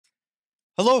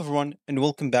Hello everyone and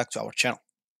welcome back to our channel.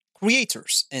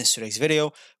 Creators, in today's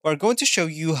video, we're going to show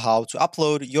you how to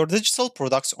upload your digital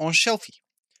products on Sellfy,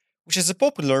 which is a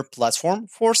popular platform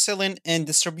for selling and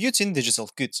distributing digital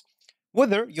goods.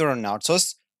 Whether you're an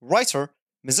artist, writer,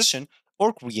 musician,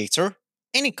 or creator,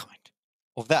 any kind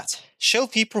of that,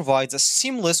 Sellfy provides a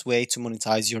seamless way to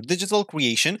monetize your digital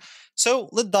creation. So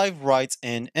let's dive right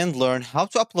in and learn how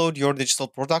to upload your digital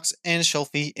products in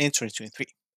Sellfy in 2023.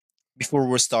 Before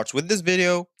we start with this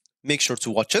video, make sure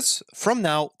to watch us from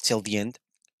now till the end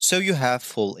so you have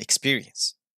full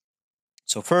experience.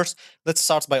 So first, let's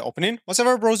start by opening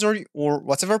whatever browser or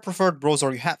whatever preferred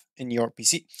browser you have in your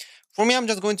PC. For me, I'm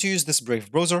just going to use this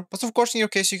Brave browser, but of course, in your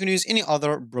case, you can use any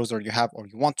other browser you have or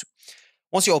you want to.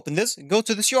 Once you open this, go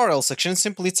to this URL section,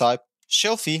 simply type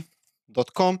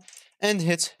sellfy.com and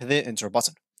hit the enter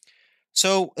button.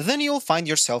 So then you'll find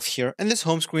yourself here in this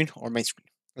home screen or main screen.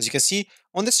 As you can see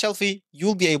on this Sellfy,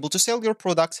 you'll be able to sell your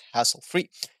products hassle-free.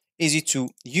 Easy to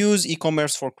use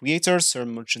e-commerce for creators, sell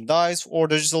merchandise, or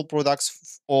digital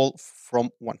products all from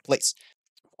one place.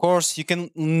 Of course, you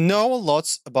can know a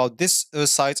lot about this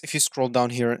site if you scroll down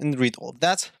here and read all of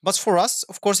that. But for us,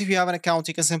 of course, if you have an account,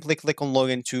 you can simply click on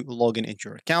login to log in into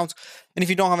your account. And if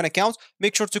you don't have an account,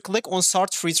 make sure to click on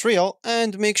start free trial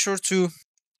and make sure to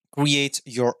create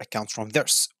your account from there.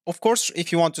 Of course,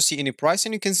 if you want to see any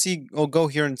pricing, you can see or go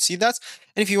here and see that.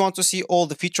 And if you want to see all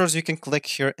the features, you can click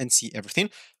here and see everything.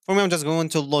 For me, I'm just going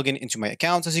to log in into my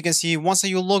account. As you can see, once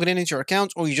you log in into your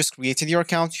account or you just created your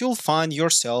account, you'll find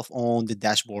yourself on the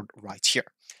dashboard right here.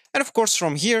 And of course,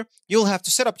 from here, you'll have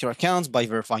to set up your account by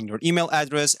verifying your email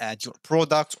address, add your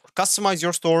product, or customize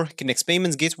your store, connect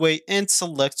payments gateway, and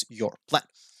select your plan.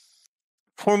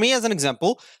 For me, as an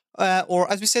example, or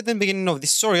as we said in the beginning of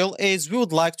this tutorial, is we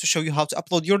would like to show you how to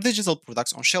upload your digital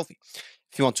products on Sellfy.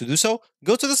 If you want to do so,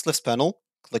 go to this left panel,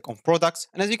 click on products,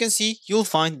 and as you can see, you'll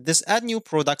find this add new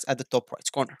products at the top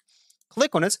right corner.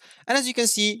 Click on it, and as you can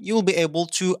see, you'll be able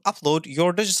to upload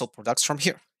your digital products from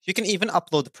here. You can even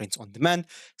upload print on demand,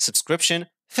 subscription,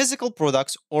 physical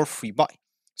products, or free buy.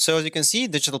 So as you can see,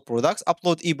 digital products,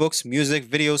 upload ebooks, music,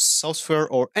 videos, software,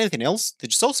 or anything else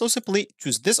digital. So simply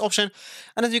choose this option.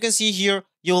 And as you can see here,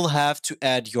 you'll have to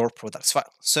add your products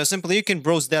file. So simply you can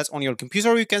browse that on your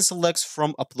computer. You can select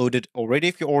from uploaded already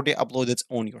if you already uploaded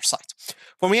on your site.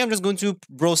 For me, I'm just going to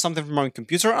browse something from my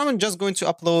computer. I'm just going to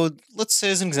upload, let's say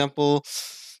as an example,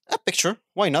 a picture.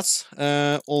 Why not?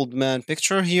 Old man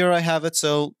picture. Here I have it.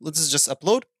 So let's just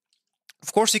upload.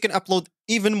 Of course, you can upload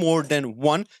even more than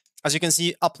one. As you can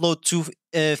see, upload to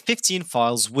 15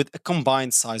 files with a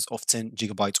combined size of 10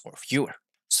 gigabytes or fewer.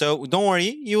 So don't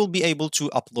worry, you will be able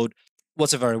to upload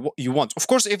whatever you want. Of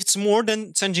course, if it's more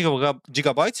than 10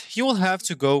 gigabytes, you will have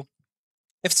to go,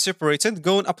 if it's separated,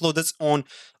 go and upload it on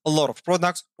a lot of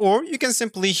products, or you can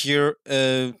simply here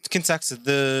contact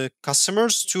the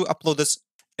customers to upload it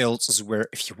elsewhere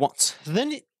if you want.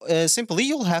 Then simply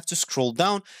you'll have to scroll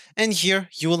down, and here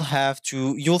you'll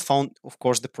find, of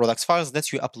course, the products files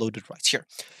that you uploaded right here.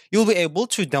 You'll be able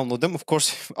to download them. Of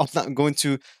course, I'm not going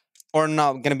to or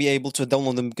not going to be able to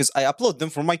download them because I upload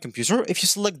them from my computer. If you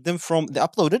select them from the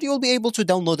uploaded, you'll be able to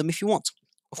download them if you want.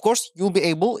 Of course, you'll be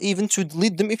able even to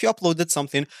delete them if you uploaded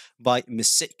something by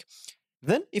mistake.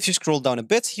 Then, if you scroll down a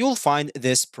bit, you'll find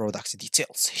this product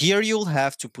details. Here, you'll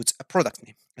have to put a product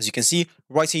name. As you can see,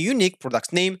 write a unique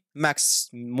product name, max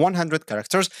 100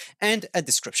 characters, and a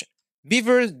description. Be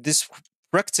very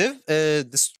descriptive,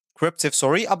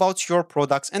 about your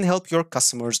products and help your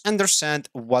customers understand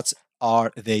what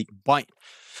are they buying.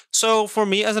 So, for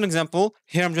me, as an example,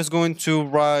 here I'm just going to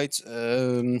write,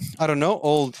 I don't know,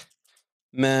 old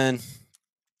man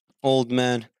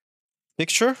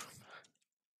picture.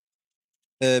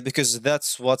 Because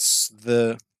that's what's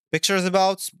the picture is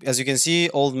about. As you can see,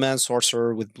 old man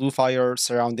sorcerer with blue fire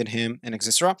surrounding him and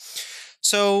etc.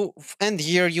 So, and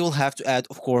here you'll have to add,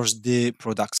 of course, the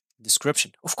product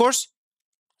description. Of course,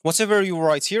 whatever you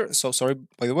write here, so sorry,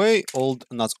 by the way, old,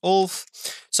 not Ulf.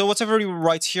 So whatever you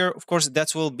write here, of course,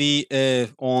 that will be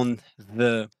on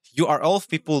the URL. If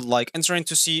people like entering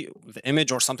to see the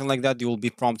image or something like that, they will be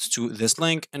prompted to this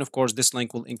link. And of course, this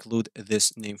link will include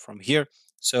this name from here.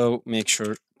 So make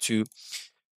sure to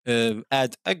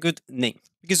add a good name,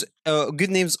 because good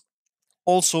names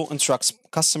also attracts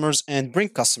customers and bring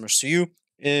customers to you.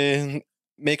 And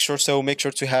make sure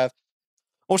to have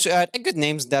also add a good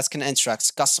names that can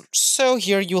attract customers. So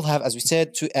here you'll have, as we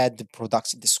said, to add the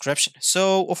product description.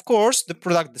 So of course, the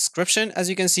product description, as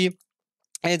you can see,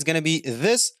 it's going to be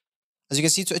this. As you can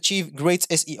see, to achieve great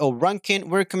SEO ranking,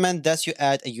 we recommend that you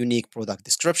add a unique product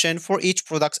description for each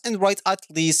product and write at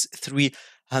least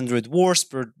 300 words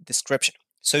per description.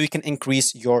 so you can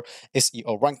increase your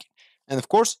SEO ranking. And of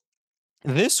course,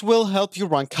 this will help you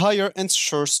rank higher in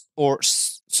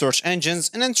search engines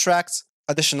and attract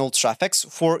additional traffics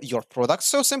for your product.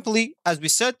 So simply, as we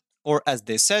said, or as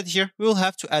they said here, we will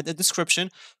have to add a description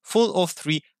full of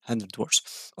 300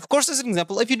 words. Of course, as an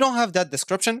example, if you don't have that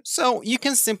description, so you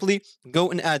can simply go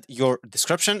and add your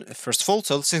description first of all.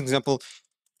 So let's say, example,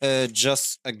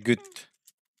 just a good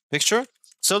picture.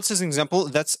 So this is an example,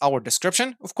 that's our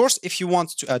description. Of course, if you want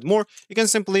to add more, you can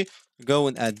simply go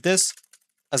and add this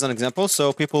as an example,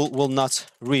 so people will not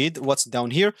read what's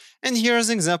down here. And here as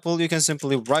an example, you can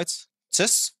simply write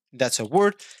this, that's a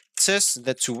word, this,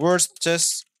 that's two words,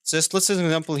 this. Let's say an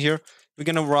example here, we're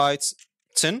gonna write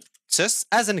 10, this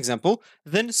as an example,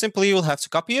 then simply you'll have to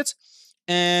copy it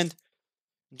and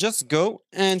just go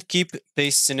and keep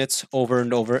pasting it over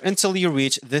and over until you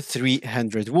reach the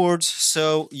 300 words,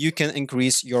 so you can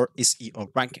increase your SEO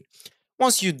ranking.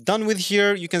 Once you're done with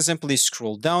here, you can simply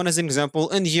scroll down as an example,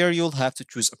 and here you'll have to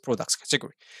choose a products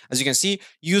category. As you can see,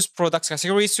 use products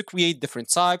categories to create different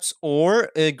types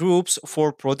or groups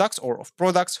for products or of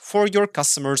products for your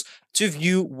customers to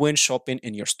view when shopping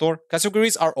in your store.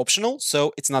 Categories are optional,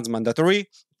 so it's not mandatory.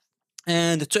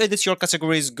 And to edit your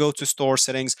categories, go to store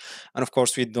settings. And of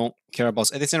course, we don't care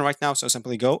about editing right now. So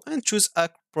simply go and choose a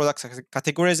product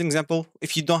category as an example.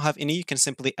 If you don't have any, you can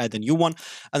simply add a new one.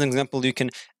 As an example, you can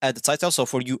add the title. So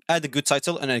for you, add a good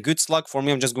title and a good slug. For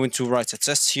me, I'm just going to write a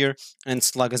test here and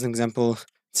slug as an example,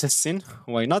 testing.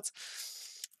 Why not?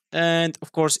 And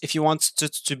of course, if you want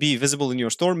it to be visible in your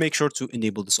store, make sure to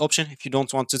enable this option. If you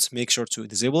don't want it, make sure to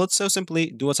disable it. So simply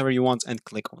do whatever you want and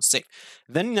click on save.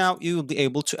 Then now you will be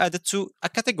able to add it to a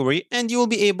category, and you will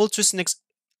be able to select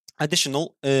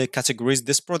additional categories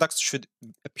this product should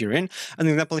appear in. As an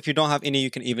example, if you don't have any,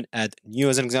 you can even add new.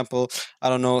 As an example, I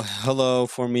don't know, hello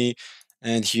for me,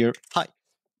 and here, hi.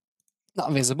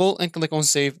 Not visible, and click on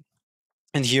save.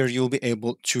 And here you'll be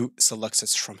able to select it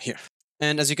from here.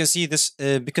 And as you can see, this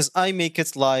because I make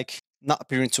it like not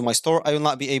appearing to my store, I will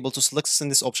not be able to select this in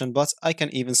this option, but I can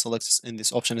even select this in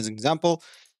this option as an example.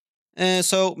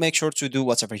 So make sure to do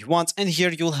whatever you want. And here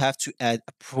you'll have to add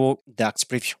a product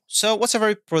preview. So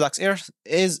whatever product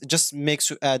is just makes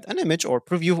you add an image or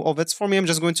preview of it. For me, I'm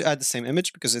just going to add the same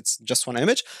image because it's just one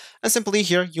image. And simply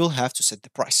here, you'll have to set the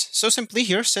price. So simply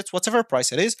here, set whatever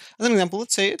price it is. As an example,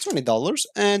 let's say $20.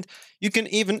 And you can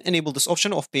even enable this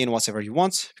option of paying whatever you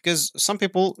want, because some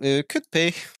people could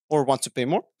pay or want to pay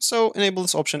more. So enable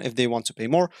this option if they want to pay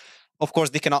more. Of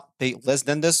course, they cannot pay less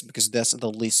than this because that's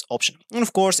the least option. And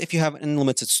of course, if you have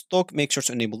unlimited stock, make sure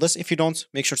to enable this. If you don't,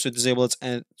 make sure to disable it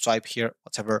and type here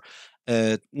whatever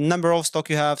number of stock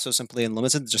you have. So simply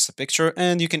unlimited, just a picture.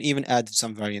 And you can even add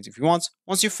some variant if you want.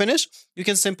 Once you finish, you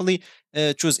can simply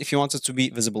choose if you want it to be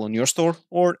visible in your store,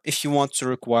 or if you want to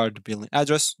require the billing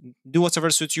address. Do whatever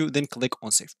suits you, then click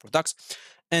on Save Products,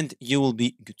 and you will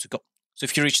be good to go. So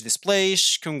if you reach this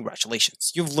place,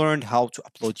 congratulations. You've learned how to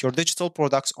upload your digital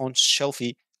products on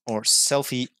Sellfy or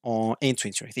Sellfy in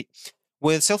 2023.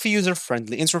 With Sellfy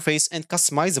user-friendly interface and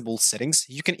customizable settings,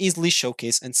 you can easily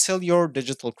showcase and sell your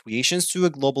digital creations to a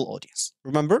global audience.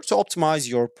 Remember to optimize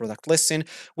your product listing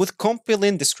with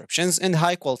compelling descriptions and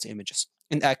high-quality images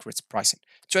and accurate pricing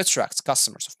to attract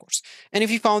customers, of course. And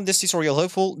if you found this tutorial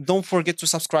helpful, don't forget to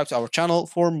subscribe to our channel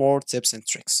for more tips and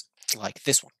tricks like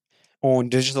this one on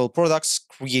digital products,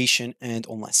 creation, and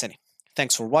online selling.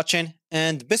 Thanks for watching,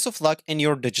 and best of luck in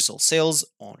your digital sales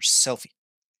on Sellfy.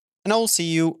 And I will see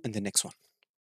you in the next one.